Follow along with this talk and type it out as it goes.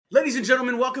Ladies and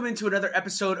gentlemen, welcome into another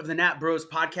episode of the Nat Bros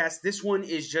podcast. This one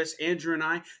is just Andrew and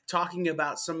I talking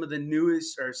about some of the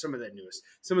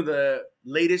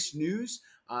latest news,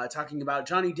 talking about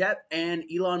Johnny Depp and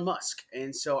Elon Musk.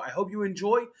 And so I hope you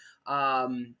enjoy.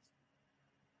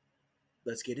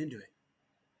 Let's get into it.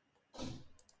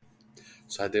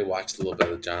 So I did watch a little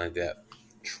bit of Johnny Depp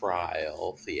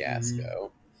trial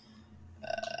fiasco.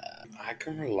 I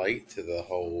can relate to the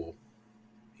whole,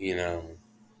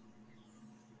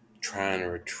 trying to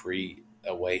retreat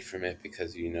away from it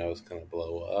because it's going to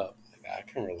blow up. Like, I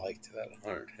can relate to that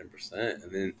 110%.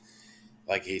 And then,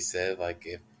 like he said, like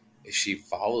if she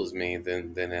follows me,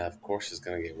 then of course it's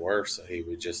going to get worse. So he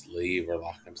would just leave or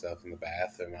lock himself in the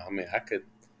bathroom. I mean,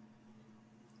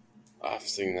 I've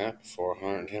seen that before,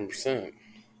 110%.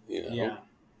 Yeah.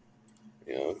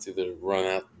 It's either run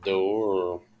out the door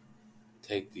or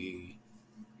take the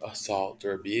assault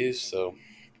or abuse. So,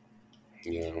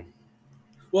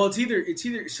 Well, it's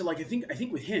either. So, like, I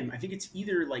think with him, I think it's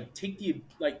either like take the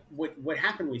what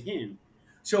happened with him.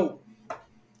 So,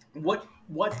 what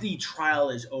the trial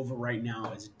is over right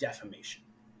now is defamation,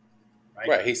 right?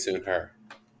 Right, he sued her.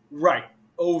 Right,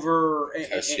 over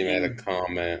Because she made a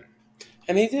comment,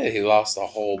 and he did. He lost a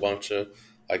whole bunch of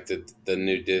like the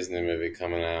new Disney movie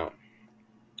coming out,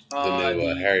 the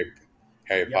new Harry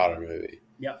Potter movie.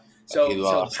 Yep. So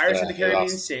Pirates of the Caribbean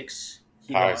 6.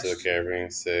 Pirates of the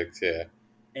Caribbean 6, yeah.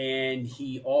 And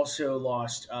he also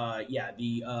lost,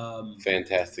 the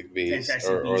Fantastic Beasts,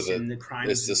 and the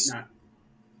Crimes.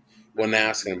 Well,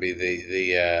 now it's going to be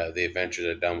the Adventures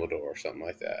of Dumbledore or something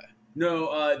like that.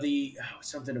 No,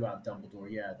 something about Dumbledore.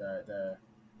 Yeah,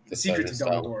 the Secrets of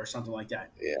Dumbledore or something like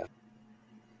that. Yeah.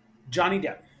 Johnny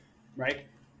Depp, right?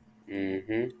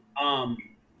 Mm-hmm.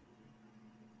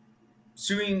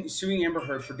 Suing Amber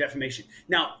Heard for defamation.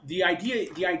 Now, the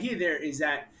idea there is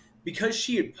that because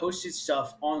she had posted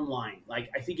stuff online, like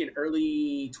I think in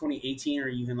early 2018 or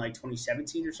even like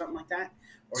 2017 or something like that.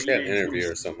 Or she had an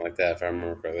interview or something like that, if I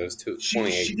remember correctly. It was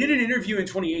 2018. She did an interview in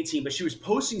 2018, but she was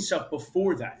posting stuff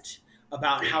before that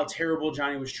about how terrible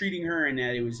Johnny was treating her and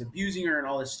that he was abusing her and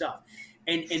all this stuff.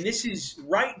 And this is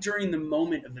right during the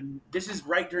moment of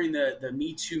the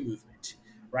Me Too movement,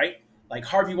 right? Like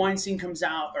Harvey Weinstein comes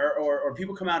out or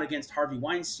people come out against Harvey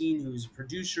Weinstein, who's a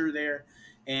producer there.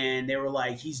 And they were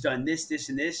like, he's done this, this,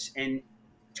 and this, and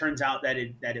turns out that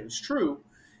it was true,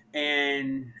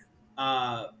 and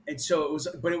so it was.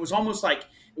 But it was almost like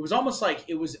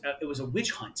it was a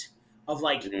witch hunt of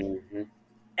like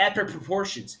epic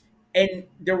proportions, and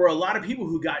there were a lot of people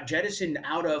who got jettisoned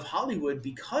out of Hollywood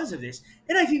because of this,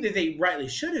 and I think that they rightly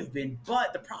should have been.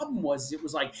 But the problem was, it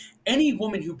was like any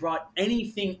woman who brought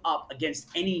anything up against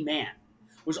any man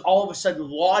was all of a sudden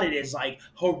lauded as like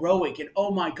heroic and oh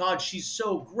my God, she's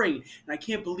so great and I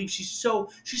can't believe she's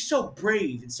so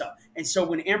brave and stuff. And so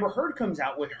when Amber Heard comes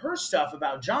out with her stuff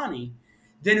about Johnny,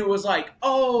 then it was like,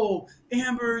 oh,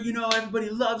 Amber,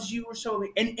 everybody loves you or so.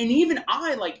 And even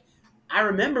I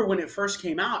remember when it first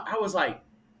came out, I was like,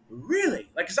 really?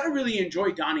 Like, because I really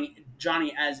enjoyed Johnny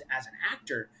as an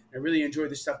actor. I really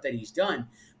enjoyed the stuff that he's done.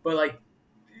 But like,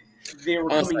 they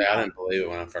were honestly, I didn't believe it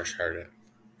when I first heard it.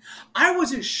 I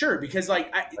wasn't sure because,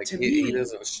 to me, he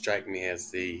doesn't strike me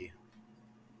as I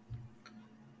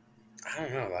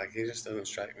don't know, like he just doesn't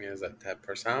strike me as that type of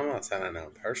person. I'm not saying I know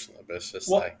him personally, but it's just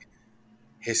like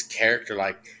his character,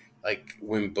 like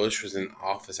when Bush was in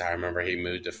office, I remember he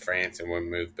moved to France and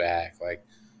when moved back, like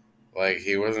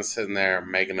he wasn't sitting there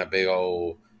making a big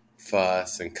old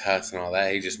fuss and cuss and all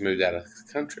that. He just moved out of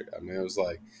the country. I mean, it was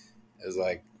like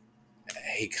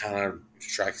he kind of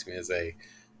strikes me as a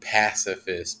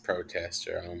pacifist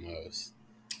protester almost.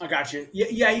 I got you.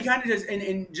 Yeah, he kind of does,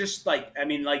 and just like I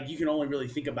mean, like you can only really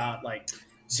think about like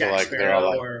Jack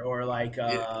Sparrow or like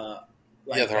they're all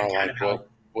like,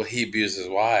 well, he abused his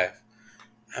wife.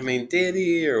 I mean, did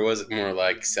he, or was it more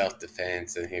like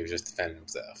self-defense and he was just defending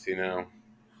himself?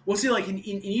 Well, see, like, and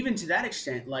even to that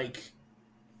extent, like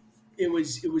it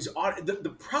was odd.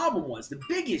 The problem was the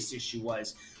biggest issue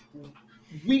was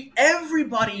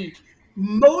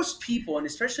most people, and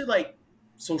especially like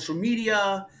social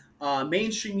media,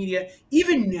 mainstream media,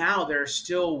 even now there are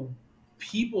still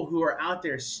people who are out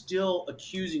there still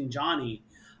accusing Johnny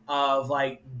of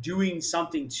like doing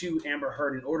something to Amber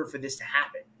Heard in order for this to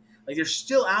happen. Like they're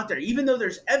still out there, even though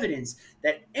there's evidence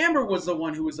that Amber was the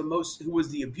one who was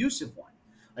the abusive one.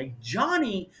 Like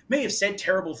Johnny may have said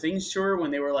terrible things to her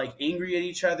when they were like angry at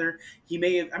each other. He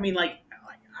may have,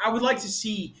 I would like to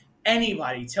see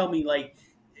anybody tell me like,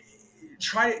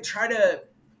 try to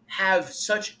have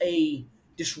such a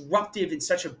disruptive and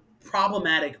such a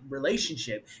problematic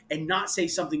relationship and not say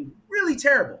something really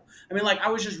terrible. I mean, like, I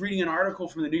was just reading an article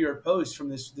from the New York Post from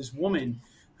this woman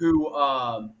who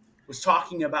was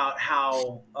talking about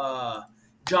how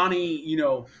Johnny,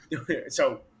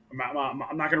 so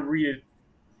I'm not going to read it,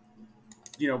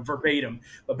 verbatim,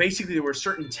 but basically there were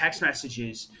certain text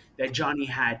messages that Johnny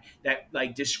had that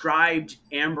like described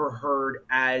Amber Heard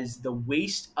as the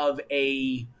waste of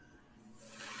a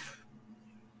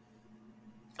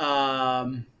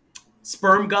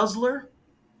sperm guzzler.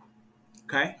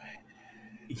 Okay.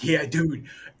 Yeah, dude.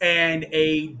 And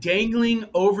a dangling,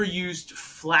 overused,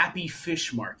 flappy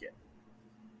fish market.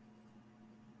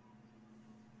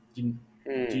 Do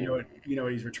you know what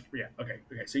he's yeah, okay.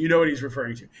 So you know what he's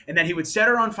referring to. And then he would set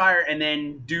her on fire and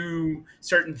then do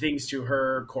certain things to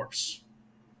her corpse.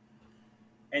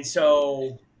 And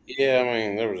so yeah, I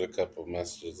mean, there was a couple of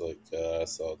messages like that I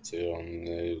saw too on the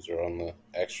news or on the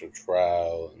actual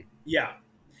trial. And, yeah.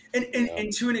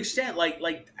 And to an extent, like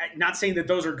not saying that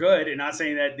those are good and not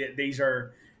saying that these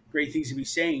are great things to be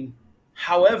saying.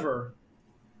 However,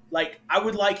 like, I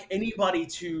would like anybody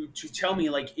to tell me,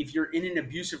 like, if you're in an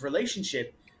abusive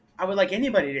relationship, I would like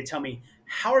anybody to tell me,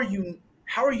 how are you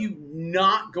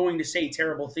not going to say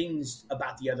terrible things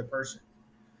about the other person?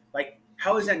 Like,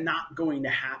 how is that not going to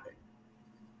happen?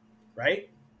 Right?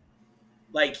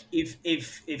 Like, if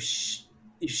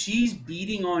she's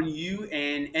beating on you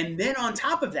and then on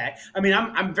top of that, I mean,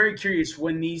 I'm very curious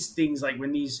when these things, like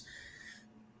when these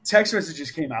text messages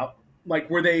came out,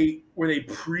 like were they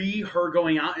pre her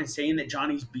going out and saying that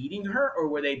Johnny's beating her, or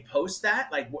were they post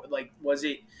that? Like was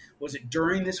it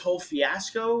during this whole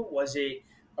fiasco? Was it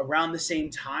around the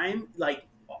same time? Like,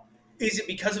 is it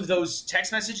because of those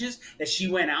text messages that she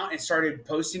went out and started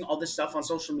posting all this stuff on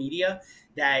social media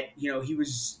that, he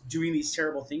was doing these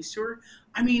terrible things to her?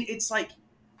 I mean, it's like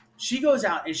she goes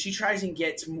out and she tries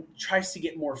to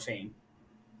get more fame.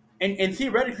 And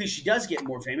theoretically she does get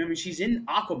more fame. I mean, she's in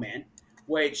Aquaman,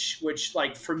 which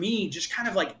like for me, just kind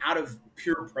of like out of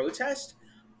pure protest,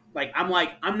 like I'm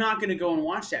not going to go and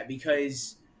watch that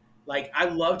because like I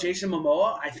love Jason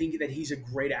Momoa. I think that he's a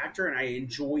great actor and I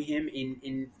enjoy him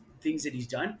in things that he's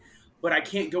done, but I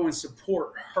can't go and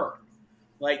support her,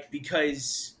 like,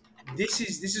 because this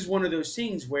is one of those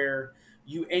things where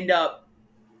you end up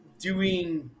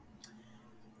ruining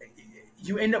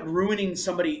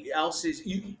somebody else's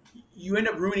you end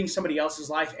up ruining somebody else's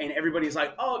life, and everybody's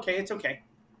like, oh, okay, it's okay.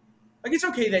 Like, it's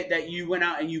okay that you went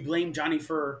out and you blamed Johnny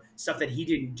for stuff that he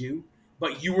didn't do,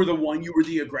 but you were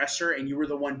the aggressor and you were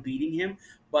the one beating him.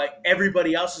 But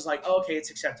everybody else is like, oh, okay, it's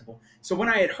acceptable. So when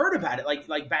I had heard about it,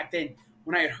 like back then,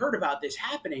 when I had heard about this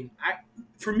happening,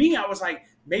 for me, I was like,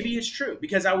 maybe it's true,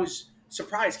 because I was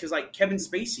surprised because like Kevin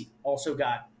Spacey also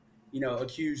got,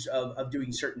 accused of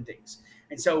doing certain things.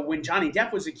 And so when Johnny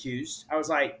Depp was accused, I was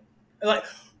like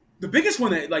the biggest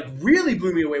one that like really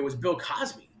blew me away was Bill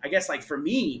Cosby. I guess, like, for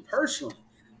me personally,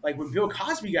 like when Bill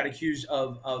Cosby got accused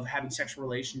of having sexual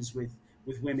relations with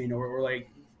women or like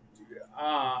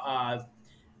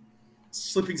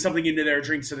slipping something into their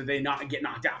drink so that they not get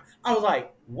knocked out, I was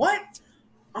like, what?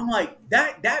 I'm like,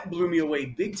 that blew me away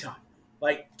big time.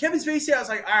 Like Kevin Spacey, I was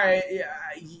like, all right, yeah,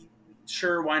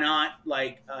 sure, why not?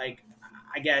 Like I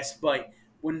guess. But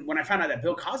when I found out that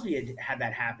Bill Cosby had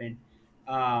that happen,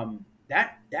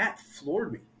 that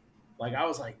floored me. Like, I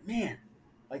was like, man.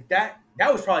 Like that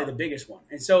was probably the biggest one.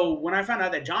 And so when I found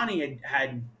out that Johnny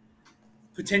had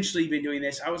potentially been doing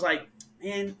this, I was like,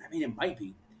 man, I mean, it might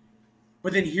be.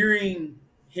 But then hearing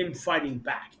him fighting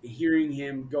back, hearing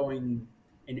him going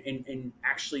and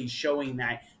actually showing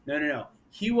that, no,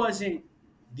 he wasn't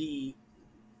the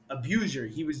abuser,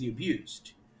 he was the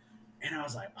abused. And I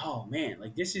was like, oh man,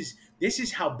 like this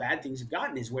is how bad things have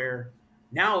gotten, is where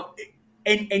now,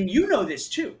 and you know this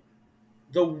too,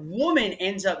 the woman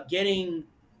ends up getting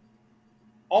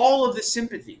all of the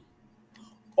sympathy,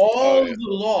 all of the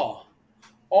law,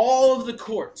 all of the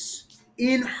courts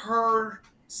in her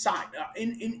side,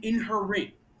 in her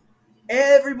ring.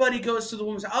 Everybody goes to the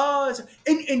woman's side. Oh,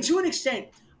 and to an extent,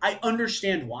 I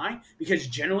understand why, because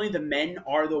generally the men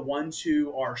are the ones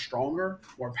who are stronger,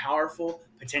 more powerful,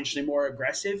 potentially more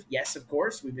aggressive. Yes, of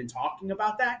course, we've been talking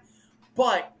about that.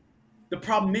 But the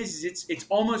problem is it's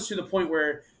almost to the point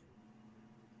where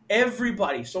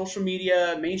everybody, social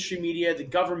media, mainstream media, the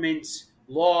government,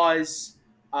 laws,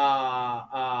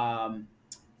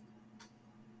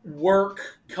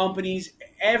 work, companies,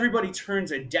 everybody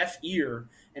turns a deaf ear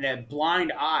and a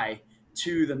blind eye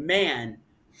to the man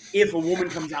if a woman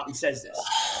comes out and says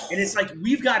this. And it's like,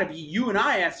 you and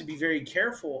I have to be very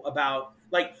careful about,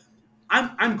 like,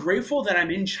 I'm grateful that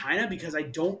I'm in China because I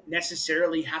don't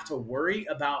necessarily have to worry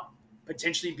about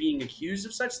potentially being accused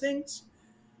of such things.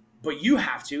 but you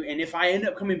have to. And if I end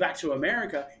up coming back to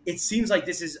America, it seems like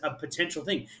this is a potential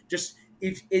thing. Just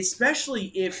if, especially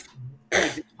if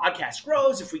like the podcast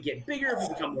grows, if we get bigger, if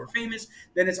we become more famous,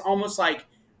 then it's almost like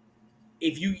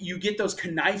if you get those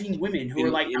conniving women who are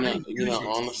like,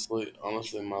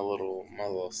 honestly, my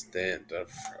little stint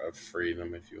of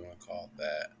freedom, if you want to call it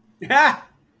that.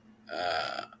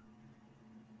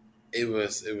 It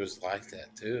was like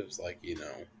that too. It was like,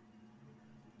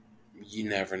 you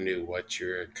never knew what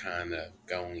you're kind of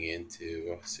going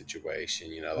into a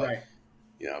situation. Right.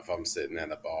 If I'm sitting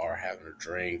at a bar having a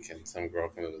drink and some girl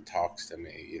comes and talks to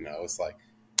me, it's like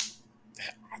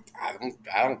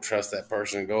I don't trust that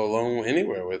person to go alone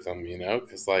anywhere with them,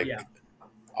 because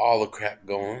all the crap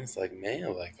going on, it's like,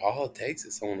 man, like all it takes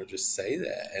is someone to just say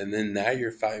that, and then now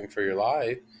you're fighting for your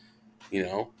life,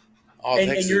 all it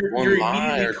takes is one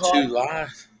lie or two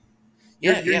lies.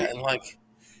 Yeah, and like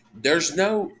there's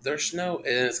no, and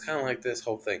it's kind of like this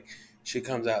whole thing. She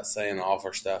comes out saying all of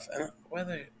her stuff, and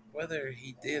whether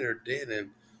he did or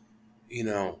didn't,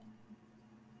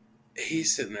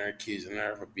 he's sitting there accusing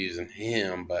her of abusing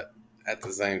him, but at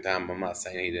the same time, I'm not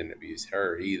saying he didn't abuse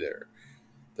her either.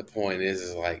 The point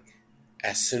is like,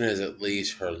 as soon as it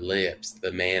leaves her lips,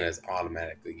 the man is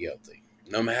automatically guilty,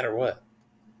 no matter what.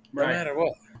 No matter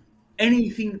what.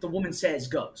 Anything that the woman says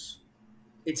goes.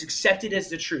 It's accepted as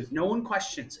the truth. No one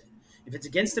questions it. If it's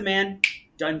against the man,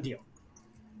 done deal.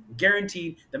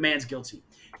 Guaranteed, the man's guilty.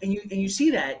 And you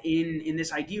see that in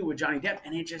this idea with Johnny Depp,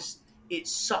 and it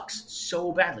sucks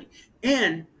so badly.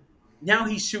 And now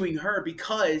he's suing her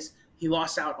because he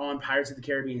lost out on Pirates of the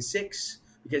Caribbean 6,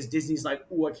 because Disney's like,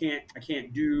 oh, I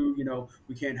can't do,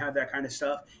 we can't have that kind of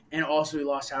stuff. And also he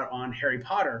lost out on Harry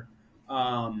Potter,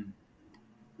 the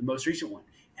most recent one.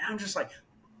 And I'm just like,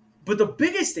 but the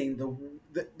biggest thing,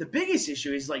 the biggest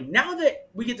issue is like, now that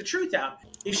we get the truth out,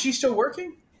 is she still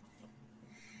working?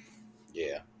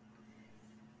 Yeah.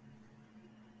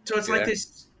 So it's like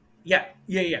this. Yeah.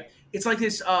 It's like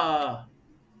this.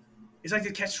 It's like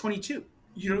the catch-22.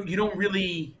 You don't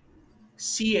really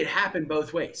see it happen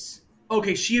both ways.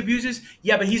 Okay, she abuses.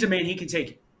 Yeah, but he's a man. He can take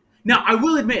it. Now, I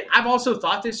will admit, I've also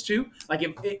thought this too. Like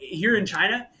here in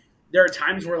China, there are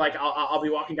times where like I'll be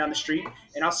walking down the street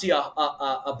and I'll see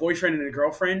a boyfriend and a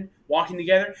girlfriend walking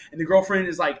together, and the girlfriend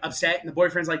is like upset and the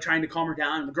boyfriend's like trying to calm her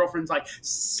down, and the girlfriend's like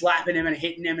slapping him and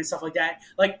hitting him and stuff like that.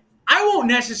 Like, I won't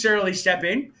necessarily step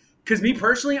in, because me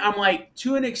personally, I'm like,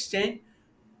 to an extent,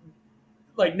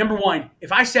 like, number one,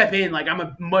 if I step in, like, I'm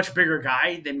a much bigger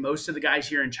guy than most of the guys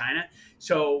here in China.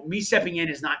 So me stepping in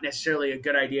is not necessarily a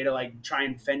good idea to like try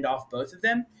and fend off both of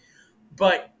them.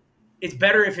 But it's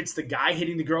better if it's the guy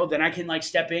hitting the girl, then I can like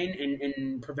step in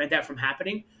and prevent that from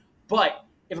happening. But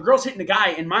if a girl's hitting the guy,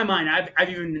 in my mind, I've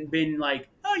even been like,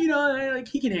 oh, like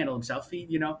he can handle himself,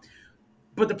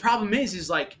 But the problem is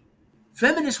like,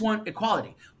 feminists want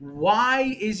equality.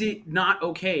 Why is it not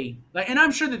okay? Like, and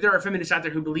I'm sure that there are feminists out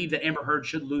there who believe that Amber Heard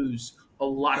should lose a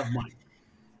lot of money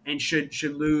and should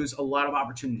lose a lot of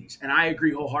opportunities. And I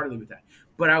agree wholeheartedly with that.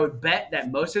 But I would bet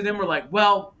that most of them were like,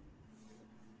 well,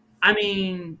 I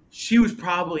mean, she was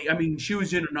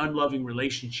in an unloving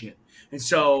relationship. And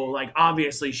so, like,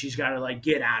 obviously she's got to, like,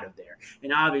 get out of there.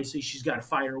 And obviously she's got to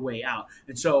fight her way out.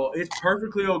 And so it's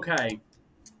perfectly okay.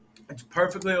 It's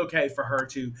perfectly okay for her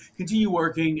to continue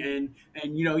working and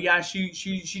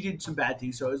she did some bad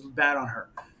things, so it was bad on her.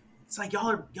 It's like, y'all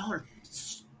are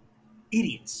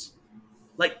idiots.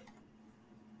 Like,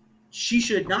 she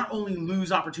should not only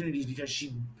lose opportunities because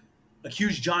she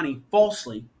accused Johnny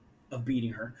falsely of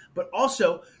beating her, but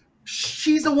also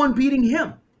she's the one beating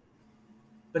him.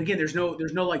 But again, there's no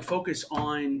like focus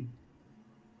on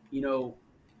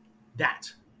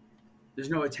that. There's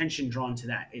no attention drawn to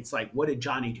that. It's like, what did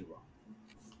Johnny do wrong?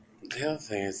 The other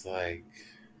thing is like,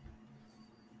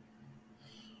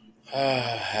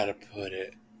 how to put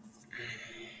it.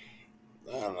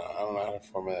 I don't know how to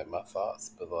formulate my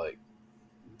thoughts, but like,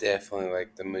 definitely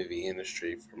like the movie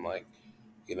industry from like,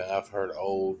 I've heard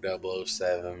old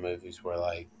 007 movies where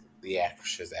like the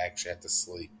actresses actually have to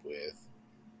sleep with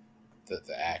the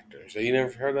actors. So you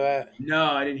never heard of that?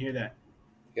 No, I didn't hear that.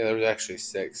 Yeah, there was actually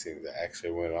sex scenes that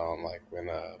actually went on, like when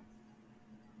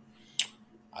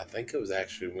I think it was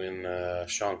actually when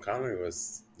Sean Connery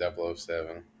was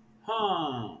 007.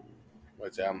 Huh.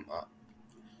 Which I'm not.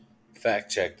 Fact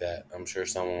check that. I'm sure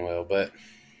someone will. But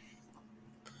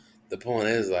the point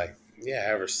is, like, yeah,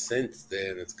 ever since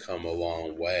then, it's come a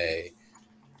long way.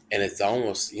 And it's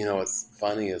almost, what's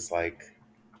funny is like,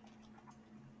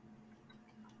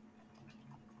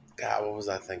 God, what was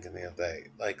I thinking the other day?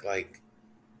 Like,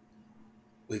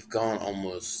 we've gone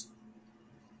almost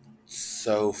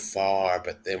so far,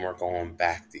 but then we're going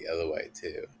back the other way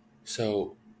too.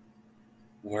 So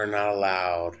we're not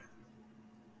allowed.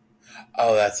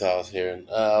 Oh, that's all I was hearing.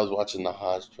 I was watching the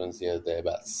Hodge Twins the other day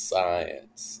about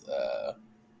science.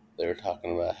 They were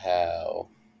talking about how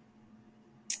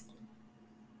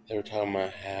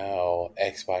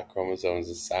XY chromosomes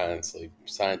is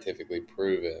scientifically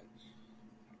proven,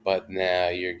 but now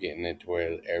you're getting into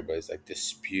where everybody's like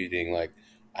disputing, like,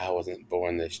 I wasn't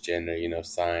born this gender.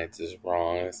 Science is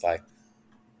wrong. And it's like,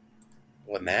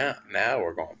 well, now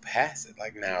we're going past it.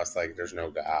 Like, now it's like there's no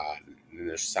God and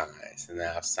there's science, and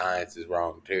now science is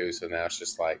wrong too. So now it's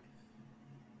just like,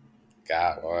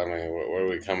 God, well, I mean, what are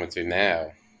we coming to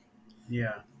now?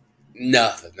 Yeah.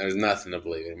 Nothing. There's nothing to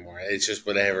believe anymore. It's just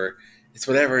whatever. It's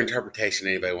whatever interpretation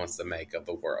anybody wants to make of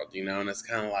the world, And it's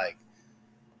kind of like,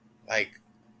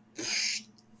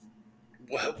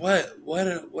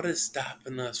 what is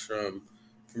stopping us from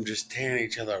just tearing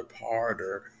each other apart,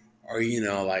 or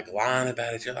like lying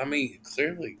about each other? I mean,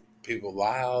 clearly people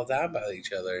lie all the time about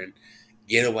each other and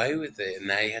get away with it, and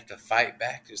now you have to fight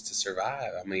back just to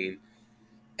survive. I mean,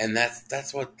 and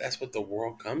that's what the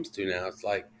world comes to now. It's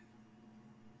like,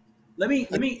 let me.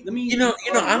 I don't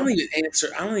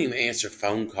even answer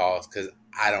phone calls because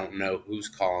I don't know who's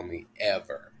calling me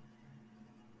ever.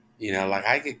 Like,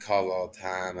 I get called all the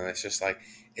time, and it's just like,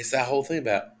 it's that whole thing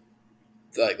about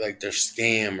like there's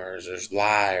scammers, there's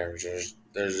liars,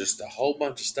 there's just a whole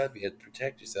bunch of stuff you have to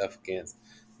protect yourself against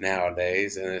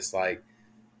nowadays, and it's like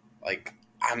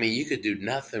I mean, you could do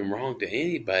nothing wrong to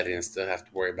anybody and still have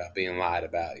to worry about being lied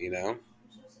about.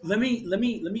 Let me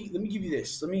give you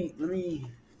this. Let me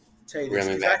tell you this,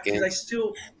 because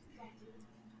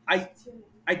I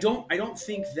don't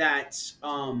think that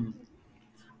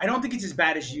I don't think it's as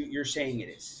bad as you're saying it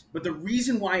is. But the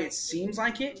reason why it seems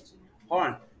like it, hold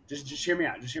on, just hear me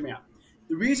out. Just hear me out.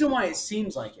 The reason why it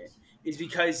seems like it is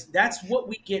because that's what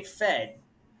we get fed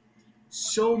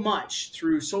so much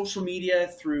through social media,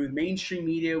 through mainstream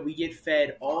media. We get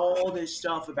fed all this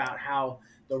stuff about how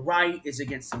the right is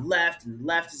against the left and the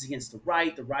left is against the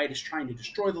right. The right is trying to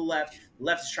destroy the left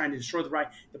is trying to destroy the right.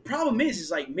 The problem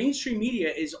is like mainstream media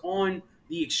is on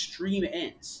the extreme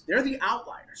ends. They're the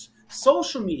outliers.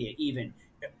 Social media even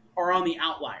are on the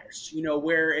outliers,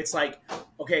 where it's like,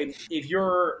 okay, if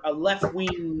you're a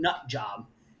left-wing nut job,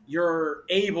 you're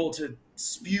able to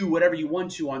spew whatever you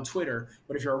want to on Twitter.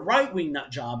 But if you're a right-wing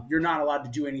nut job, you're not allowed to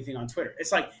do anything on Twitter.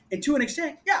 It's like, and to an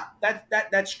extent, yeah,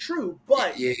 that's true.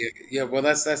 But yeah. Well,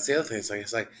 that's the other thing.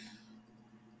 It's like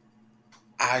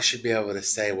I should be able to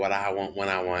say what I want when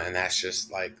I want, and that's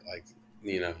just like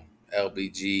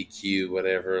LBGQ,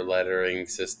 whatever lettering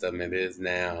system it is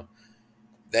now.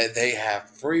 That they have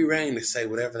free reign to say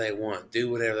whatever they want,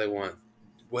 do whatever they want,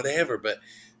 whatever. But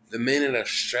the minute a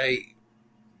straight,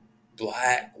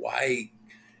 black, white,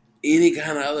 any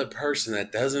kind of other person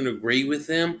that doesn't agree with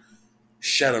them,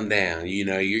 shut them down.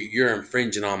 You're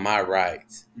infringing on my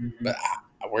rights. Mm-hmm. But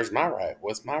where's my right?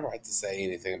 What's my right to say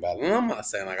anything about it? And I'm not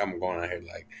saying like I'm going out here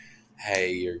like,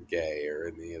 hey, you're gay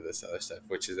or any of this other stuff,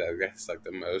 which is, I guess, like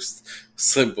the most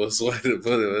simplest way to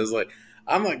put it. It's like,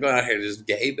 I'm not going out here to just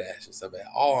gay bash and stuff.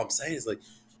 All I'm saying is, like,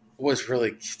 what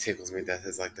really tickles me to death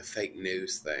is, like, the fake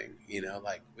news thing.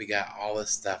 Like, we got all this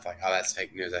stuff, like, oh, that's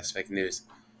fake news, that's fake news.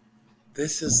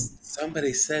 This is,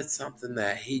 somebody said something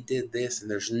that he did this, and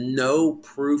there's no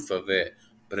proof of it,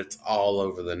 but it's all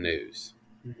over the news.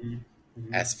 Mm-hmm.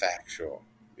 Mm-hmm. That's factual,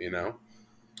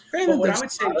 Granted, what I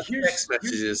would say, here's text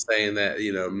messages saying that,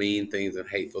 mean things and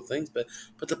hateful things, but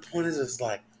the point is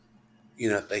like,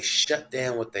 they shut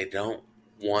down what they don't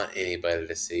want anybody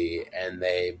to see, and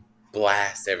they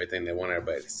blast everything they want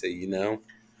everybody to see.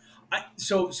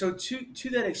 So to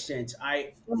that extent,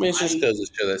 I mean, it just goes to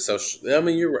show that social. I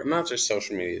mean, you're not just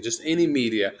social media, just any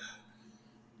media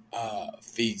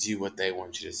feeds you what they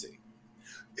want you to see.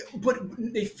 But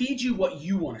they feed you what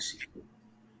you want to see.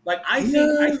 Like I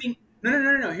think.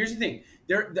 No. Here's the thing.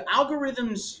 The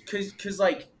algorithms, because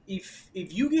like if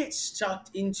you get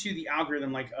sucked into the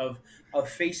algorithm like of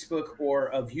Facebook or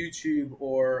of YouTube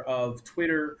or of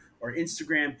Twitter or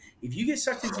Instagram, if you get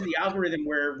sucked into the algorithm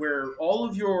where all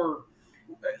of your,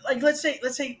 like let's say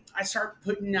I start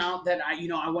putting out that I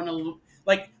want to,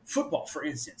 like football for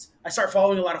instance, I start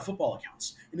following a lot of football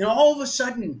accounts, and then all of a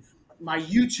sudden my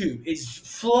YouTube is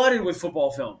flooded with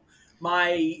football film.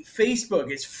 My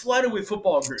Facebook is flooded with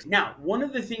football group. Now, one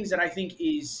of the things that I think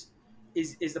is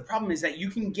the problem is that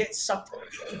you can get sucked.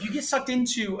 If you get sucked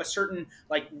into a certain,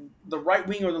 like the right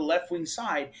wing or the left wing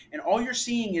side, and all you're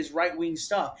seeing is right wing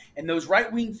stuff, and those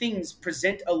right wing things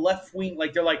present a left wing,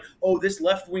 like they're like, oh, this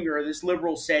left winger or this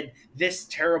liberal said this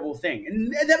terrible thing,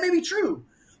 and that may be true,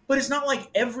 but it's not like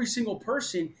every single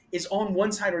person is on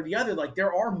one side or the other. Like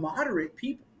there are moderate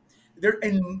people.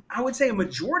 and I would say a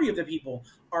majority of the people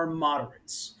are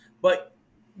moderates. But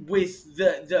with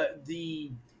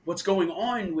the what's going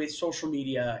on with social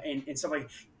media and stuff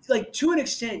like to an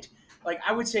extent, like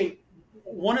I would say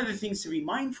one of the things to be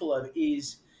mindful of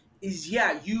is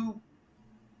yeah, you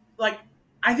like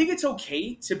I think it's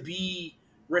okay to be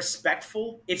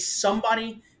respectful if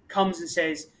somebody comes and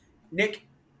says, Nick,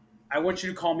 I want you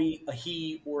to call me a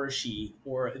he or a she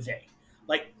or a they.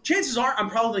 Like, chances are I'm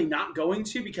probably not going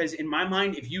to, because in my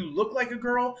mind, if you look like a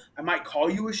girl, I might call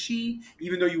you a she,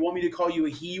 even though you want me to call you a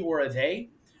he or a they.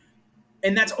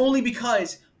 And that's only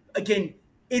because, again,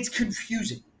 it's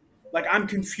confusing. Like, I'm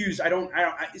confused.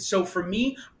 So for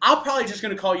me, I'm probably just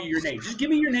going to call you your name. Just give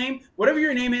me your name, whatever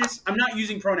your name is. I'm not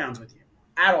using pronouns with you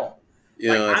at all.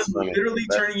 You know, I'm funny. literally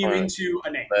turning you into a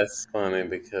name. That's funny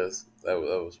because that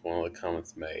was one of the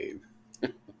comments made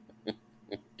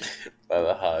by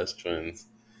the Hodge twins.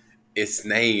 Its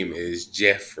name is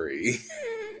Jeffrey.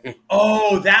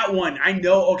 Oh, that one. I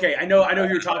know. Okay, I know who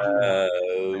you're talking about. I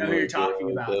know who you're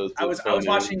talking about. I was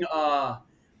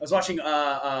watching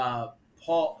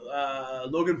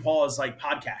Logan Paul's like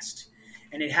podcast,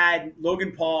 and it had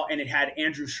Logan Paul and it had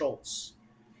Andrew Schultz.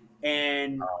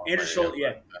 And Andrew Schultz,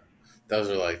 yeah. Those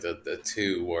are like the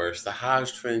two worst. The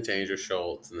Hodge twins, Andrew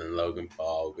Schultz, and then Logan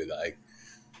Paul would be like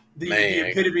the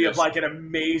epitome of like an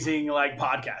amazing like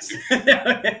podcast.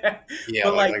 Yeah,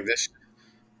 but like this.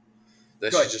 They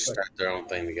should just start their own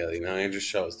thing together. You know, Andrew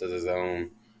Schultz does his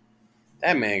own.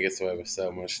 That man gets away with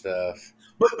so much stuff.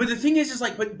 But the thing is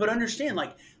like, but understand,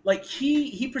 like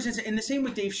he presents it, and the same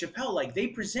with Dave Chappelle. Like, they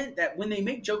present that when they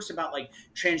make jokes about like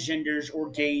transgenders or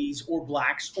gays or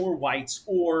blacks or whites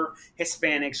or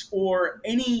Hispanics or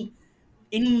any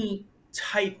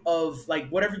type of like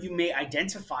whatever you may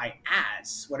identify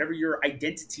as, whatever your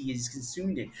identity is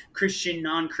consumed in, Christian,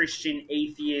 non-Christian,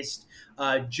 atheist,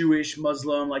 Jewish,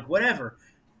 Muslim, like whatever,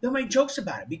 they'll make jokes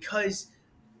about it because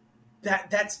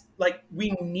that's like,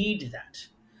 we need that.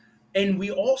 And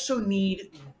we also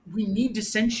need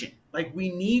dissension. Like, we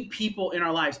need people in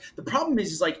our lives. The problem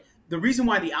is like the reason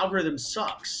why the algorithm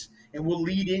sucks, and will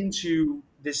lead into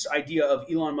this idea of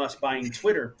Elon Musk buying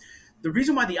Twitter. The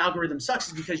reason why the algorithm sucks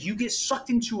is because you get sucked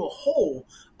into a hole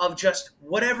of just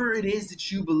whatever it is that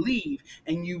you believe,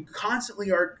 and you constantly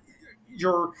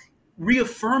you're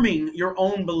reaffirming your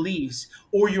own beliefs,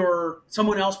 or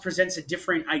someone else presents a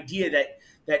different idea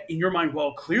that in your mind,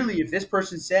 well, clearly if this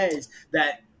person says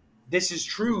that this is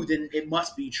true, then it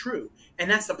must be true.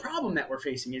 And that's the problem that we're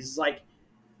facing is like,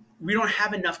 we don't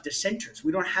have enough dissenters.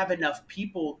 We don't have enough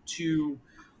people to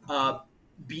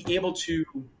be able to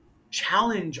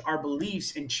challenge our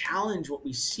beliefs and challenge what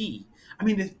we see. I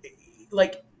mean,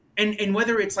 like, and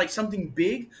whether it's like something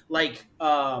big, like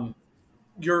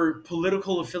your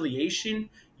political affiliation,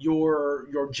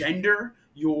 your gender,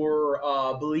 your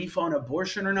belief on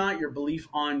abortion or not, your belief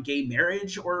on gay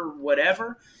marriage or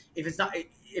whatever. If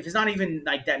it's not even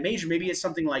like that major, maybe it's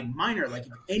something like minor. Like,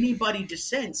 if anybody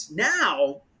dissents,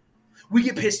 now we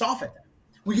get pissed off at them.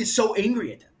 We get so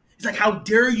angry at them. It's like, how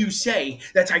dare you say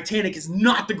that Titanic is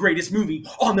not the greatest movie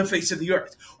on the face of the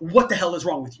earth? What the hell is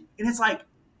wrong with you? And it's like,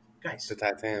 guys. The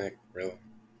Titanic, really?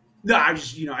 No, I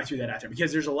just, I threw that out there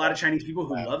because there's a lot of Chinese people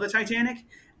who love the Titanic.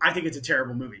 I think it's a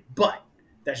terrible movie, but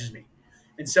that's just me.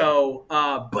 And so,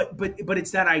 but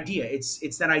it's that idea.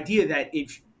 It's that idea that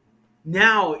if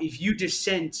you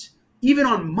dissent, even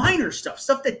on minor stuff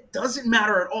that doesn't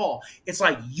matter at all, it's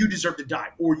like, you deserve to die,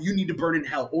 or you need to burn in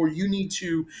hell, or you need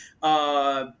to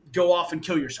go off and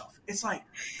kill yourself. It's like,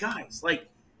 guys, like,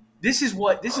 this is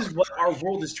what our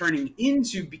world is turning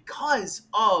into because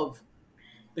of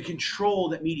the control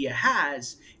that media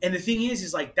has. And the thing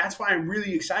is like, that's why I'm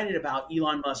really excited about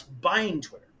Elon Musk buying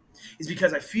Twitter, is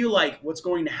because I feel like what's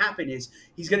going to happen is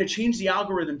he's going to change the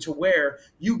algorithm to where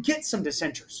you get some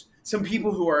dissenters, some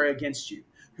people who are against you,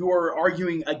 who are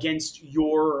arguing against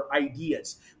your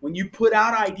ideas. When you put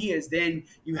out ideas, then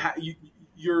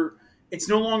you're it's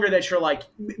no longer that you're like,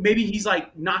 maybe he's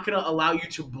like not going to allow you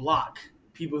to block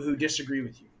people who disagree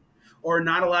with you, or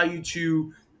not allow you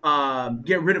to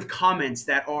get rid of comments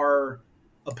that are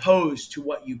opposed to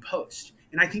what you post.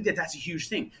 And I think that that's a huge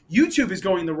thing. YouTube is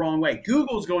going the wrong way.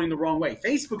 Google's going the wrong way.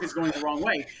 Facebook is going the wrong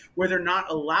way, where they're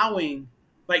not allowing,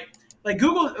 like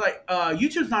Google,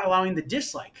 YouTube's not allowing the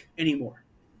dislike anymore.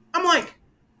 I'm like,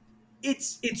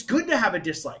 it's good to have a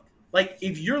dislike. Like,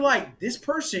 if you're like this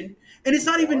person, and it's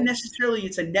not even necessarily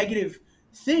it's a negative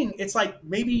thing. It's like,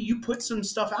 maybe you put some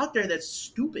stuff out there that's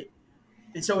stupid,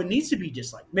 and so it needs to be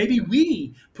disliked. Maybe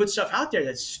we put stuff out there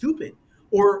that's stupid,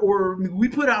 or we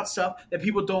put out stuff that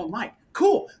people don't like.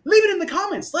 Cool. Leave it in the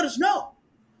comments. Let us know.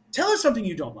 Tell us something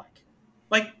you don't like.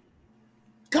 Like,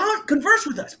 converse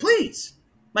with us, please.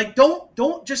 Like,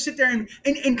 don't just sit there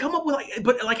and come up with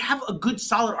have a good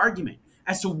solid argument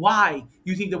as to why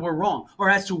you think that we're wrong, or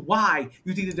as to why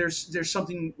you think that there's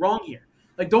something wrong here.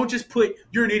 Like, don't just put,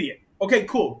 you're an idiot. Okay,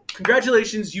 cool.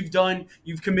 Congratulations, you've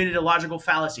committed a logical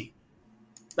fallacy.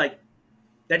 Like,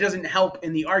 that doesn't help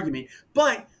in the argument,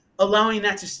 but allowing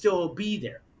that to still be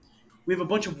there. We have a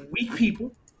bunch of weak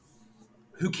people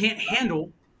who can't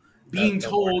handle being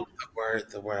told.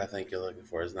 The word I think you're looking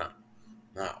for is not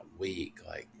weak.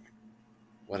 Like,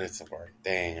 what is the word?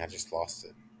 Dang, I just lost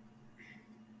it.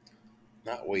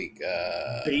 Not weak.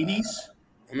 Babies?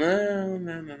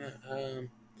 No.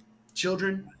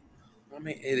 Children? I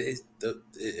mean,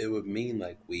 it would mean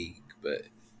like weak, but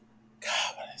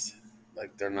God, what is it?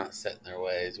 Like, they're not set in their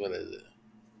ways. What is it?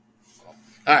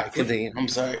 All right, continue. I'm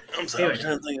sorry. Anyway. I'm trying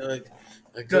to think of like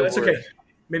no, that's okay.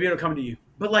 Maybe it'll come to you.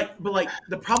 But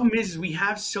the problem is we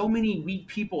have so many weak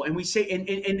people, and we say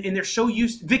and they're so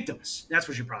used victims. That's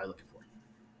what you're probably looking for.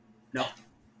 No,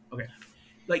 okay.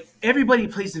 Like, everybody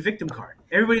plays the victim card.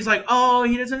 Everybody's like, oh,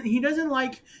 he doesn't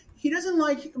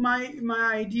like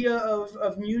my idea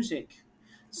of music,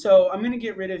 so I'm gonna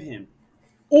get rid of him.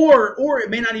 Or it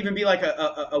may not even be like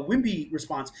a wimpy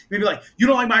response. Maybe like, you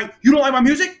don't like my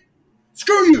music?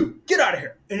 Screw you! Get out of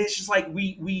here! And it's just like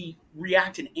we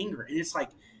react in anger, and it's like,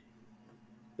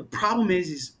 the problem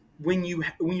is when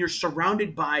you're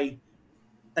surrounded by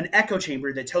an echo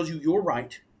chamber that tells you you're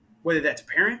right, whether that's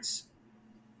parents,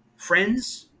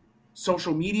 friends,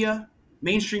 social media,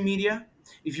 mainstream media.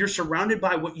 If you're surrounded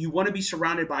by what you want to be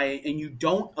surrounded by, and you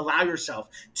don't allow yourself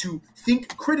to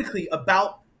think critically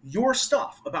about your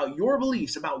stuff, about your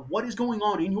beliefs, about what is going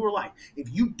on in your life,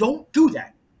 if you don't do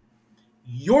that,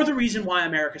 you're the reason why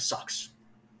America sucks.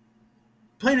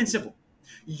 Plain and simple.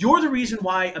 You're the reason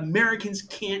why Americans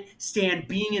can't stand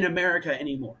being in America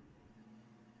anymore.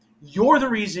 You're the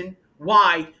reason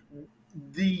why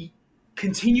the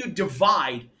continued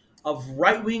divide of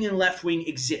right wing and left wing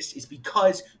exists. It's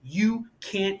because you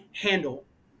can't handle,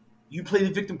 you play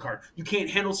the victim card. You can't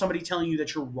handle somebody telling you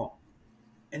that you're wrong.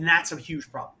 And that's a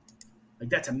huge problem. Like,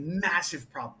 that's a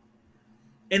massive problem.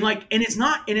 And it's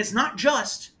not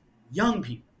just young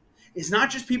people. It's not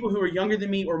just people who are younger than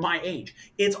me or my age.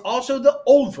 It's also the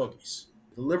old folks.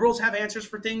 The liberals have answers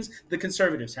for things. The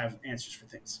conservatives have answers for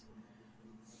things.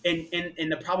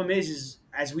 And the problem is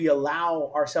as we allow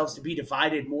ourselves to be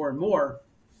divided more and more,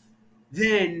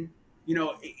 then,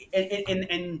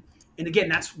 and again,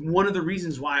 that's one of the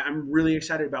reasons why I'm really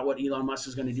excited about what Elon Musk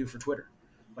is going to do for Twitter.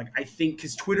 Like, I think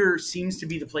because Twitter seems to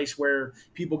be the place where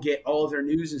people get all of their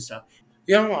news and stuff.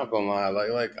 Yeah, I'm not gonna lie.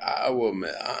 Like I will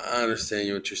admit, I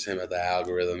understand what you're saying about the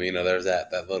algorithm. There's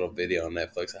that little video on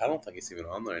Netflix. I don't think it's even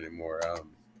on there anymore.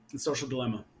 The Social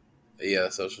Dilemma. Yeah,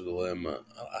 Social Dilemma.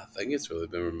 I think it's really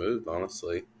been removed,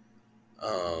 honestly.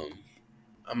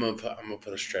 I'm gonna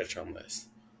put a stretch on this.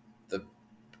 The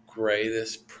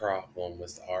greatest problem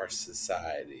with our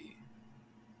society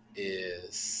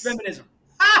is feminism.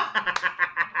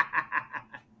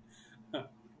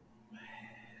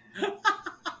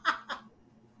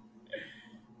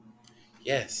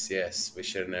 Yes. We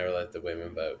should have never let the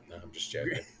women vote. No, I'm just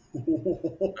joking.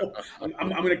 I'm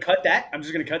going to cut that. I'm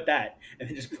just going to cut that and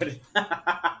then just put it.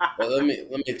 But let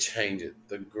me change it.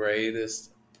 The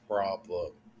greatest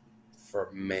problem for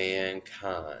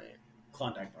mankind,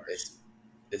 Klondike bars,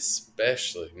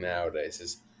 especially nowadays,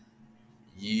 is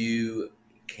you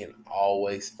can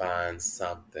always find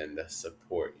something to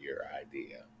support your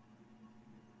idea.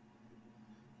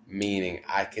 Meaning,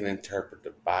 I can interpret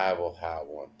the Bible how I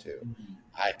want to. Mm-hmm.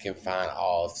 I can find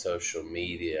all social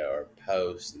media or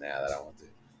posts now that I want to.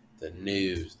 The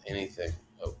news, anything.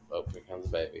 Oh, here comes the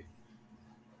baby.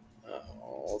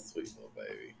 Oh, sweet little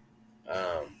baby.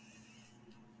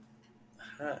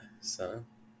 Hi, son.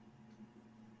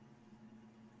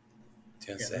 Do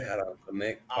you want to say hi to Uncle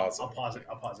Nick? I'll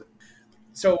pause it.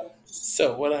 So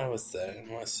what I was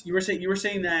saying was, you were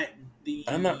saying that the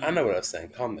I know what I was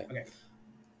saying. Calm down. Okay.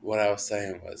 What I was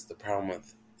saying was the problem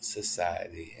with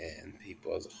society and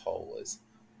people as a whole is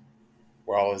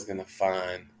we're always going to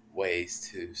find ways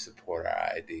to support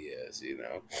our ideas,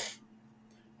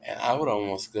 And I would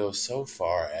almost go so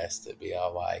far as to be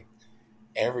all like,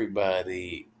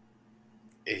 everybody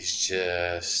is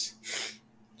just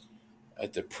a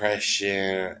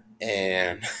depression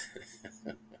and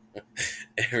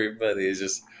everybody is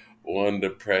just one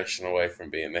depression away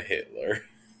from being a Hitler,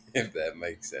 if that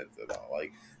makes sense at all.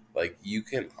 Like you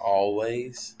can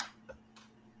always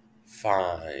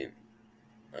find,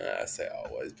 I say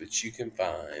always, but you can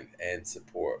find and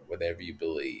support whatever you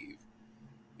believe,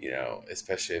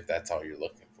 especially if that's all you're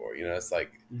looking for. It's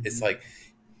like, mm-hmm. It's like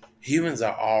humans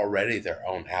are already their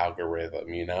own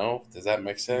algorithm, you know? Does that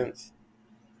make sense?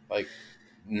 Like,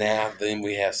 now then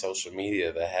we have social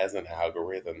media that has an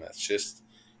algorithm that's just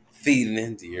feeding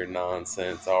into your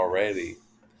nonsense already.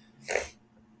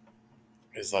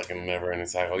 It's like a never ending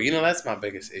cycle. You know, that's my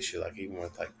biggest issue, like even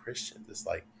with like Christians. It's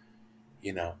like,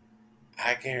 you know,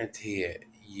 I guarantee it,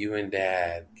 you and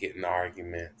dad getting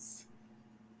arguments.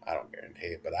 I don't guarantee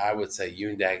it, but I would say you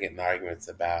and dad getting arguments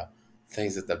about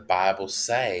things that the Bible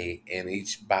say, and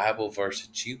each Bible verse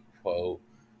that you quote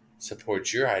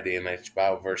supports your idea, and each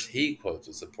Bible verse he quotes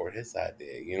will support his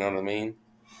idea. You know what I mean?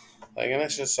 Like, and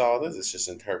that's just all this. It's just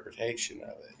interpretation of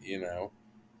it, you know?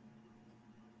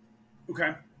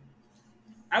 Okay.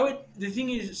 The thing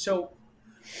is, so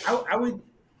I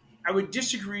would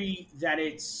disagree that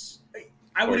it's,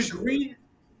 I Of would course you would. agree,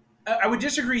 I would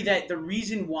disagree that the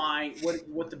reason why,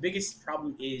 what the biggest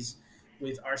problem is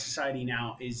with our society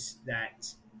now is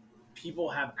that people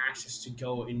have access to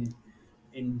go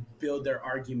and build their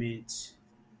argument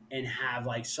and have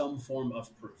like some form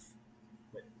of proof.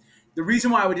 But the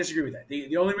reason why I would disagree with that,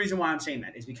 the only reason why I'm saying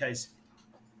that is because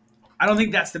I don't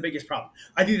think that's the biggest problem.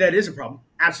 I think that is a problem,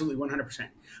 absolutely 100%.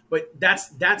 But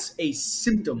that's a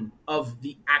symptom of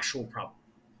the actual problem.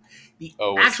 The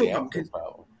Oh, what's actual the problem, actual 'cause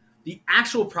problem? the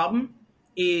actual problem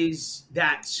is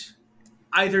that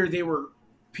either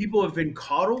people have been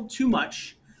coddled too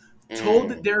much, told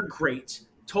that Mm. they're great,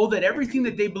 told that everything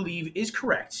that they believe is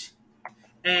correct,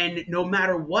 and no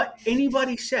matter what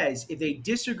anybody says, if they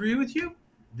disagree with you,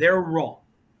 they're wrong.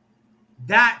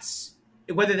 That's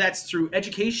whether that's through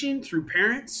education, through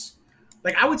parents.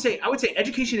 Like I would say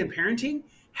education and parenting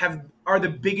are the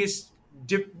biggest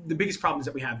problems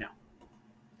that we have now.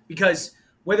 Because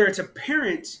whether it's a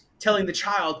parent telling the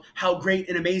child how great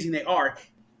and amazing they are,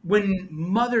 when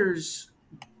mothers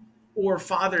or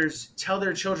fathers tell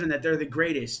their children that they're the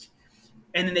greatest,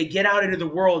 and then they get out into the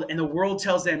world and the world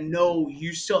tells them, no,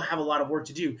 you still have a lot of work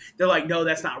to do, they're like, no,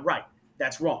 that's not right,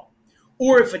 that's wrong.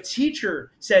 Or if a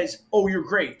teacher says, oh, you're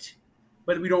great,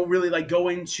 but we don't really like go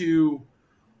into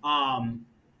um,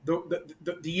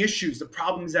 the issues, the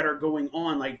problems that are going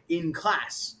on like in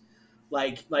class,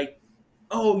 like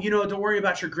oh, don't worry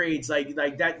about your grades, like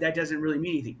that doesn't really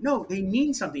mean anything. No, they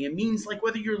mean something. It means like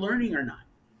whether you're learning or not.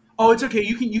 Oh, it's okay.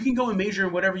 You can go and major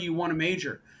in whatever you want to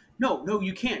major. No,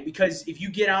 you can't, because if you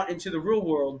get out into the real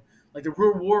world, like the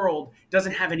real world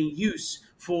doesn't have any use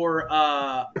for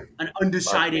an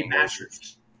undecided Marketing majors.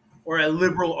 bachelor's or a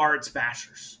liberal arts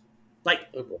bachelor's. Like,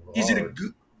 Liberal is it a arts.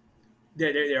 good?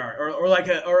 There are, or like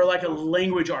a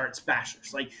language arts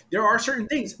bachelor's. Like there are certain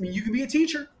things. I mean, you can be a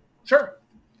teacher, sure.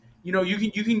 You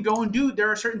can go and do. There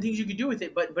are certain things you can do with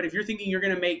it, but if you're thinking you're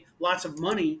going to make lots of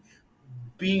money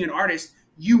being an artist,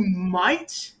 you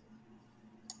might,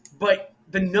 but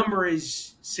the number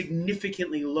is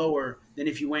significantly lower than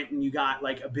if you went and you got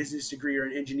like a business degree or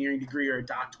an engineering degree or a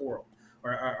doctoral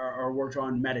or worked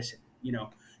on medicine.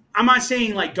 I'm not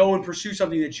saying like go and pursue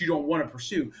something that you don't want to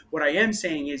pursue. What I am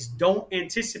saying is don't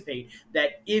anticipate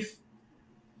that if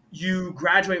you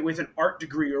graduate with an art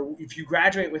degree, or if you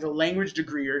graduate with a language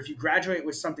degree, or if you graduate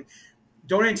with something,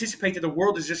 don't anticipate that the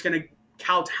world is just going to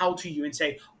kowtow to you and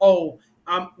say, oh,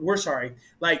 we're sorry.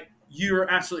 Like, you're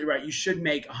absolutely right. You should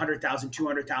make $100,000,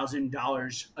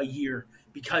 $200,000 a year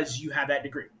because you have that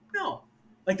degree. No,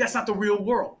 like that's not the real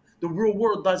world. The real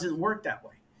world doesn't work that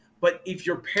way. But if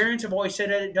your parents have always said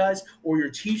that it does, or your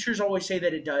teachers always say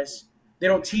that it does, they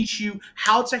don't teach you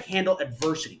how to handle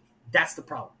adversity. That's the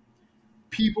problem.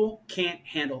 People can't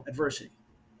handle adversity.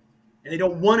 And they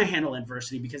don't want to handle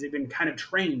adversity because they've been kind of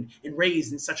trained and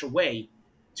raised in such a way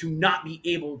to not be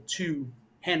able to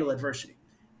handle adversity.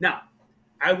 Now,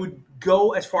 I would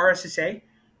go as far as to say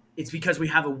it's because we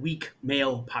have a weak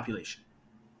male population.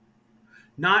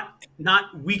 Not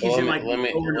weak Well, as let in me like let me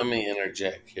let overnight. me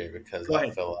interject here because Go I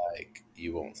ahead. feel like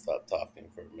you won't stop talking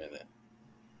for a minute.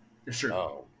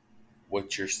 Sure.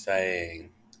 What you're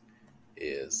saying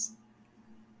is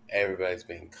everybody's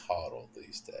being coddled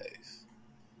these days.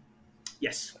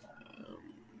 Yes. Um,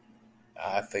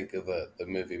 I think of the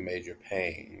movie Major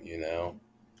Payne. You know,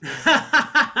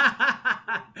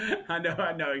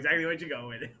 I know exactly what you're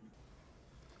going with.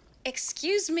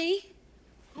 Excuse me.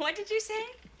 What did you say?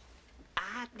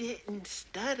 I didn't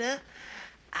stutter.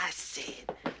 I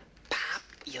said, pop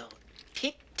your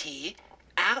titty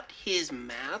out his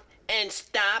mouth and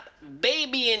stop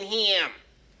babying him.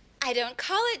 I don't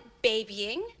call it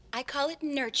babying. I call it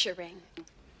nurturing.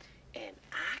 And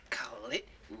I call it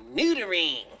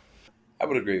neutering. I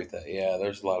would agree with that. Yeah,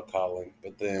 there's a lot of coddling,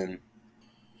 but then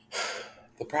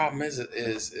the problem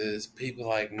is people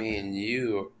like me and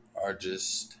you are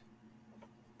just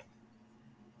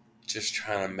just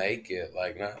trying to make it,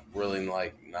 like not really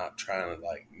like not trying to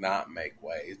like not make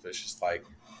waves, but it's just like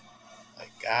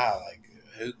God, like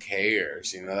who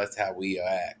cares? You know, that's how we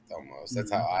act almost.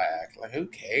 That's how I act. Like who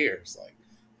cares?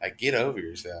 Like get over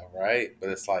yourself, right? But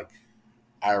it's like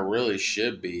I really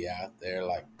should be out there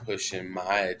like pushing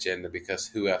my agenda because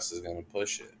who else is going to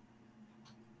push it?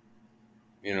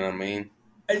 You know what I mean?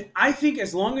 I think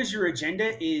as long as your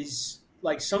agenda is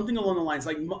like something along the lines,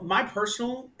 like my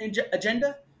personal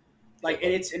agenda, like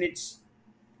and it's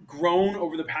grown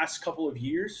over the past couple of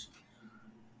years.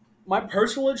 My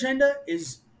personal agenda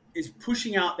is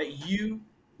pushing out that you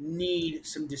need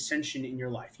some dissension in your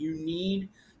life. You need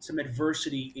some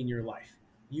adversity in your life.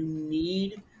 You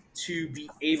need to be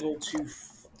able to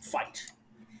fight,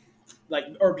 like,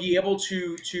 or be able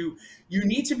to. You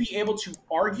need to be able to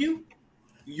argue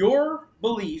your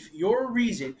belief, your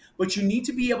reason, but you need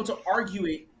to be able to argue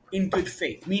it in good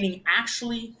faith, meaning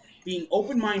actually being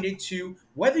open-minded to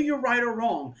whether you're right or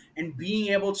wrong and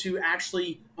being able to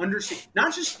actually understand,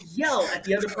 not just yell at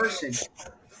the other person,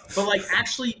 but like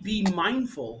actually be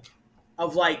mindful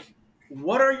of like,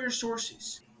 what are your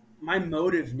sources? My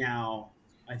motive now,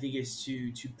 I think, is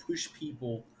to push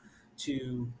people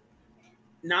to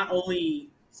not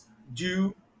only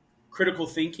do critical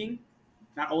thinking,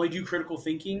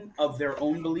 of their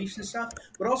own beliefs and stuff,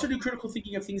 but also do critical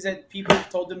thinking of things that people have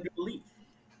told them to believe.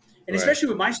 And especially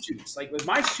with my students, like with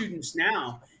my students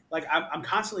now, like I'm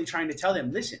constantly trying to tell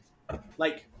them, listen,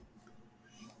 like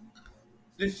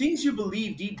the things you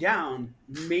believe deep down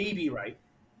may be right,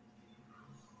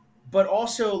 but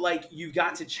also like you've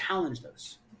got to challenge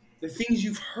those. The things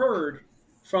you've heard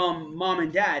from mom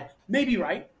and dad may be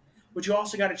right, but you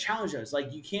also got to challenge those.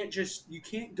 Like you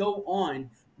can't go on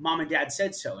mom and dad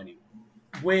said so anymore.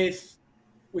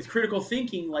 With critical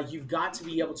thinking, like you've got to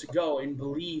be able to go and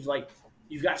believe, like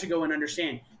you've got to go and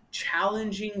understand,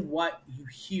 challenging what you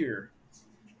hear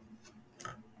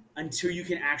until you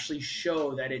can actually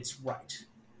show that it's right.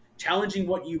 Challenging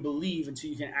what you believe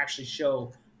until you can actually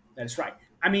show that it's right.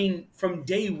 I mean, from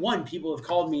day one, people have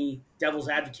called me devil's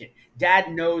advocate.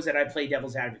 Dad knows that I play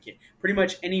devil's advocate. Pretty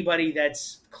much anybody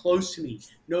that's close to me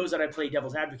knows that I play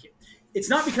devil's advocate. It's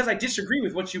not because I disagree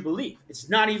with what you believe. It's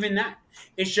not even that.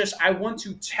 It's just I want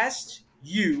to test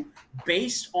you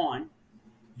based on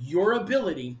your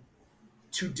ability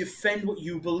to defend what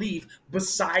you believe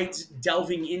besides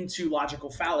delving into logical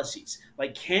fallacies.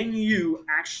 Like, can you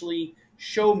actually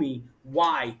show me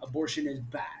why abortion is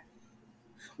bad?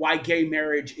 Why gay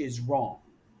marriage is wrong,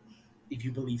 if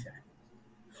you believe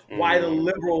that? Why the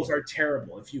liberals are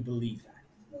terrible, if you believe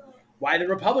that? Why the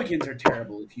Republicans are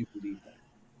terrible, if you believe that?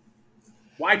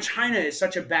 Why China is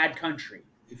such a bad country,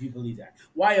 if you believe that?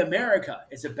 Why America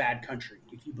is a bad country,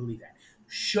 if you believe that?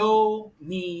 Show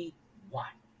me why.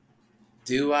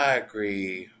 Do I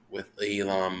agree with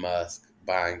Elon Musk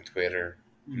buying Twitter?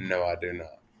 No, I do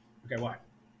not. Okay, why?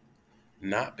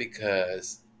 Not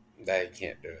because they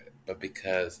can't do it, but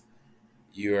because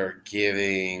you're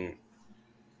giving,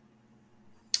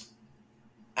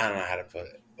 I don't know how to put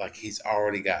it, like he's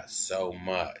already got so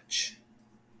much.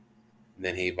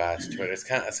 Then he buys Twitter. It's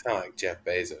kind of like Jeff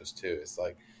Bezos too. It's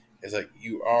like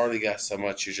you already got so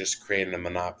much. You're just creating a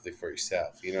monopoly for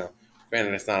yourself. You know,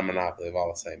 granted, it's not a monopoly of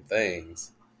all the same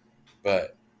things,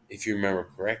 but if you remember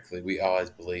correctly, we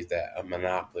always believed that a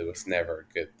monopoly was never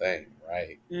a good thing,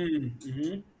 right?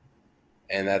 Mm-hmm.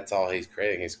 And that's all he's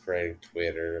creating. He's creating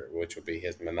Twitter, which will be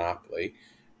his monopoly,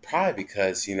 probably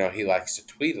because he likes to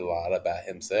tweet a lot about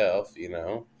himself. You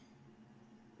know,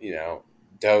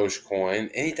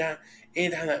 Dogecoin. Anytime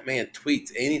that man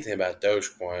tweets anything about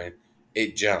Dogecoin,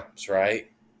 it jumps, right?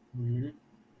 Mm-hmm.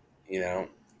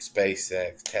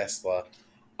 SpaceX, Tesla.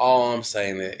 All I'm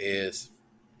saying is,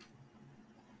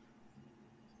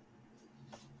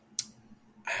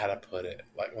 how to put it,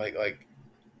 like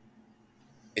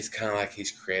it's kind of like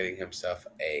he's creating himself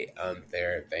a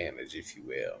unfair advantage, if you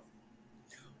will.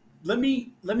 Let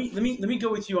me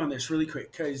go with you on this really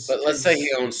quick, But let's say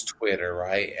he owns Twitter,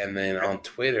 right? And then on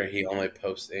Twitter, he only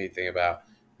posts anything about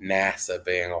NASA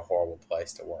being a horrible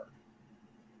place to work.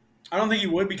 I don't think he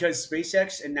would, because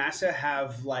SpaceX and NASA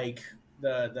have like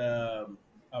the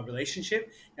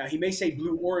relationship. Now he may say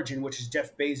Blue Origin, which is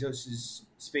Jeff Bezos'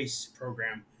 space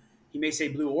program. He may say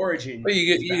Blue Origin. But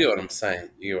you get what I'm saying.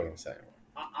 You get what I'm saying.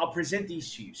 I'll present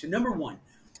these to you. So number one,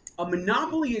 a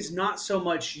monopoly is not so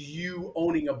much you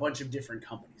owning a bunch of different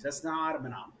companies. That's not a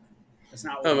monopoly. That's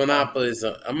not what a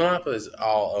monopoly is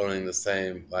all owning the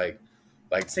same, like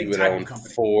same you would type own of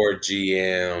company. Ford,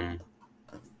 GM,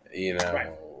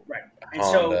 right. And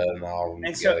Honda, and all of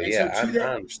them together.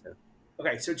 I understand.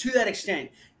 Okay, so to that extent,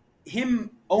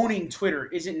 him owning Twitter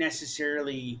isn't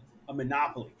necessarily a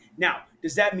monopoly. Now,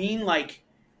 does that mean like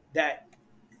that?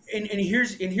 And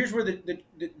here's where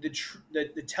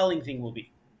the telling thing will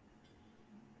be.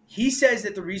 He says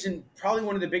that the reason, probably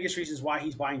one of the biggest reasons why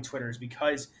he's buying Twitter is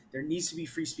because there needs to be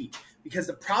free speech. Because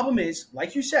the problem is,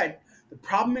 like you said, the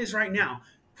problem is right now,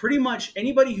 pretty much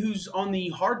anybody who's on the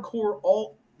hardcore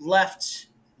alt-left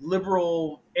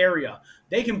liberal area,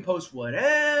 they can post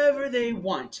whatever they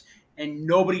want and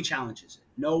nobody challenges it.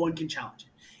 No one can challenge it.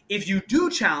 If you do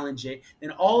challenge it,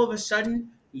 then all of a sudden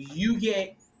you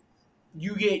get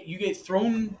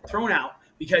thrown out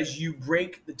because you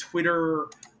break the Twitter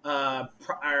or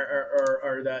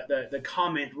the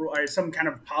comment rule or some kind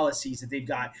of policies that they've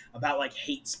got about like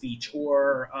hate speech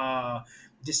or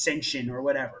dissension or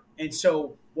whatever. And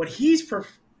so what he's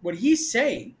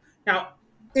saying now,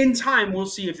 in time we'll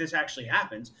see if this actually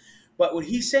happens. But what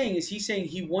he's saying is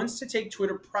he wants to take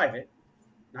Twitter private,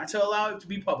 not to allow it to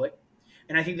be public.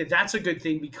 And I think that that's a good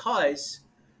thing because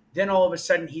then all of a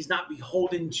sudden he's not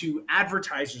beholden to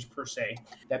advertisers per se.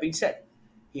 That being said,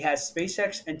 he has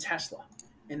SpaceX and Tesla.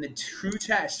 And the true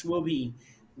test will be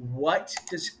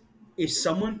if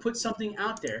someone puts something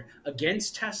out there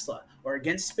against Tesla or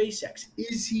against SpaceX,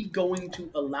 is he going to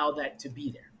allow that to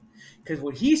be there? Because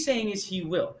what he's saying is he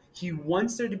will. He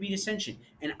wants there to be dissension.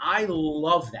 And I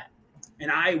love that. And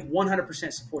I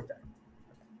 100% support that.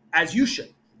 As you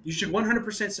should. You should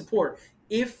 100% support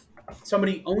if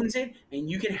somebody owns it and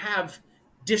you can have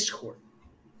discord.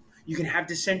 You can have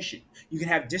dissension. You can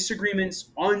have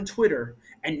disagreements on Twitter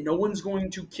and no one's going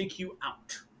to kick you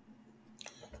out.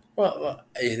 Well,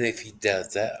 and if he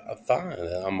does that, fine.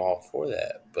 I'm all for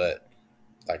that. But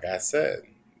like I said,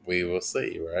 we will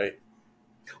see, right?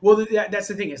 Well, that's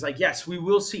the thing. Is like, yes, we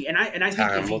will see. And I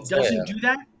think if he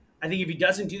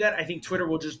doesn't do that, I think Twitter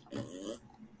will just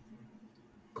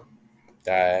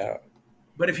die out.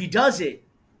 But if he does it,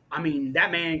 I mean,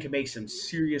 that man can make some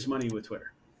serious money with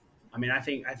Twitter. I mean, I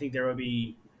think there will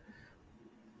be.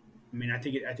 I mean, I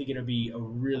think it'll be a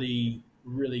really,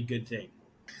 really good thing.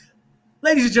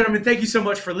 Ladies and gentlemen, thank you so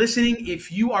much for listening.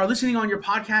 If you are listening on your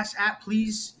podcast app,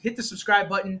 please hit the subscribe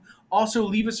button. Also,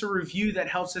 leave us a review that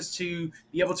helps us to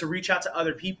be able to reach out to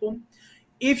other people.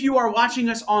 If you are watching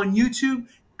us on YouTube,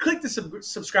 click the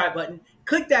subscribe button.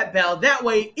 Click that bell. That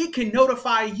way, it can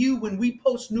notify you when we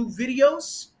post new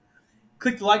videos.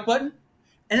 Click the like button.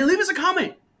 And then leave us a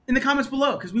comment in the comments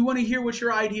below because we want to hear what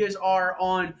your ideas are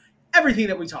on everything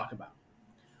that we talk about.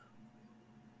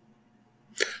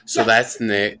 So that's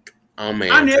Nick. I'm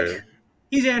Andrew. I'm Nick.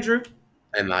 He's Andrew.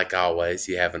 And like always,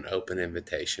 you have an open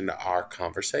invitation to our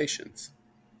conversations.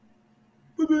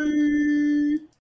 Bye-bye.